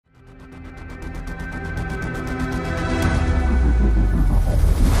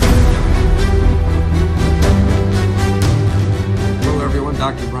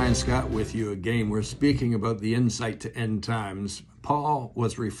Brian Scott with you again. We're speaking about the insight to end times. Paul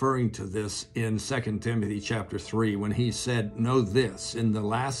was referring to this in 2 Timothy chapter 3 when he said, know this, in the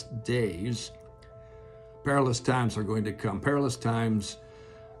last days, perilous times are going to come. Perilous times,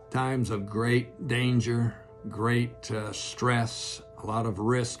 times of great danger, great stress, a lot of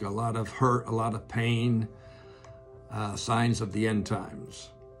risk, a lot of hurt, a lot of pain, signs of the end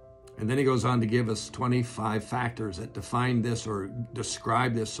times. And then he goes on to give us 25 factors that define this or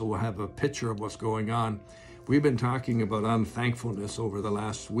describe this so we'll have a picture of what's going on. We've been talking about unthankfulness over the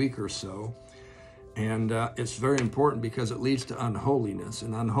last week or so, and it's very important because it leads to unholiness,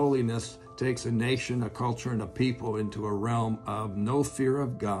 and unholiness takes a nation, a culture, and a people into a realm of no fear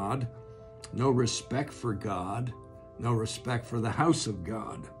of God, no respect for God, no respect for the house of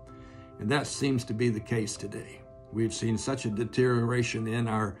God. And that seems to be the case today. We've seen such a deterioration in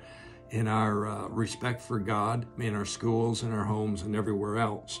our respect for God, in our schools, in our homes, and everywhere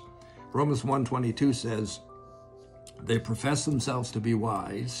else. Romans 1:22 says, they profess themselves to be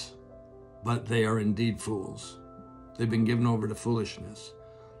wise, but they are indeed fools. They've been given over to foolishness.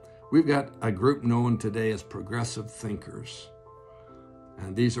 We've got a group known today as progressive thinkers.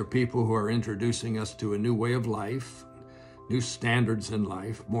 And these are people who are introducing us to a new way of life, new standards in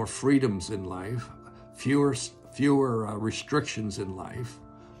life, more freedoms in life, fewer restrictions in life.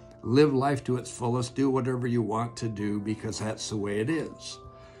 Live life to its fullest, do whatever you want to do because that's the way it is.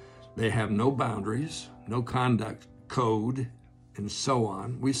 They have no boundaries, no conduct code, and so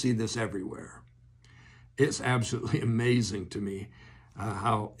on. We see this everywhere. It's absolutely amazing to me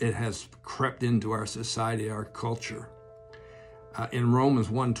how it has crept into our society, our culture. In Romans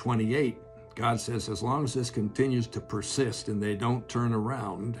 1:28, God says, as long as this continues to persist and they don't turn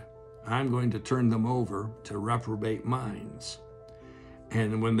around, I'm going to turn them over to reprobate minds.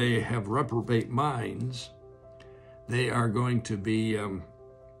 And when they have reprobate minds, they are going to be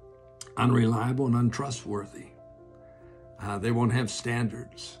unreliable and untrustworthy. They won't have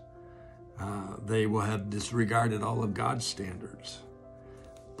standards. They will have disregarded all of God's standards.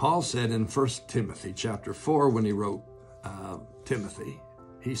 Paul said in 1 Timothy chapter 4, when he wrote Timothy,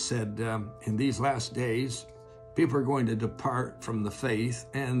 he said, in these last days, people are going to depart from the faith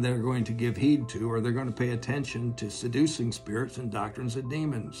and they're going to give heed to, or they're going to pay attention to seducing spirits and doctrines of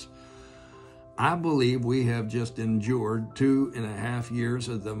demons. I believe we have just endured 2.5 years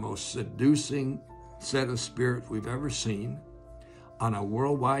of the most seducing set of spirits we've ever seen on a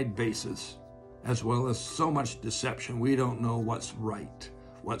worldwide basis, as well as so much deception. We don't know what's right,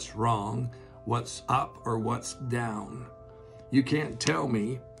 what's wrong, what's up or what's down. You can't tell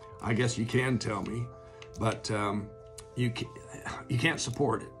me, I guess you can tell me, but you can't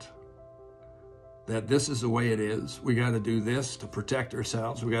support it. That this is the way it is. We got to do this to protect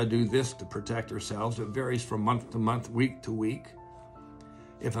ourselves. We got to do this to protect ourselves. It varies from month to month, week to week.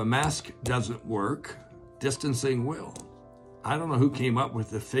 If a mask doesn't work, distancing will. I don't know who came up with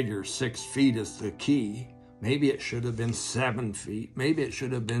the figure 6 feet as the key. Maybe it should have been 7 feet. Maybe it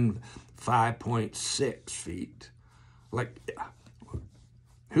should have been 5.6 feet. Like,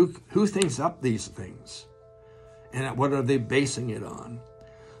 who thinks up these things? And what are they basing it on?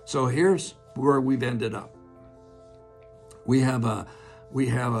 So here's where we've ended up. We have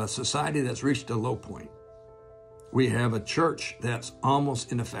a society that's reached a low point. We have a church that's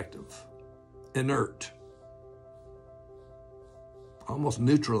almost ineffective, inert, almost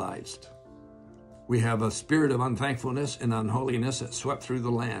neutralized. We have a spirit of unthankfulness and unholiness that swept through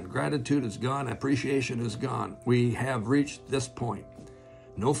the land. Gratitude is gone. Appreciation is gone. We have reached this point.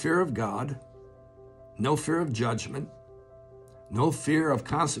 No fear of God, no fear of judgment, no fear of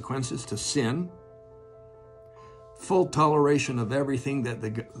consequences to sin, full toleration of everything that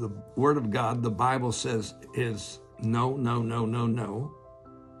the Word of God, the Bible says is no, no, no, no, no.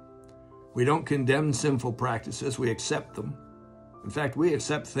 We don't condemn sinful practices. We accept them. In fact, we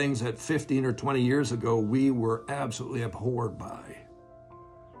accept things that 15 or 20 years ago we were absolutely abhorred by.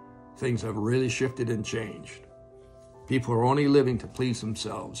 Things have really shifted and changed. People are only living to please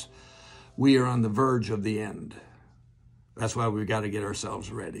themselves. We are on the verge of the end. That's why we've got to get ourselves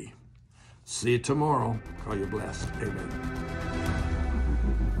ready. See you tomorrow. Call you blessed. Amen.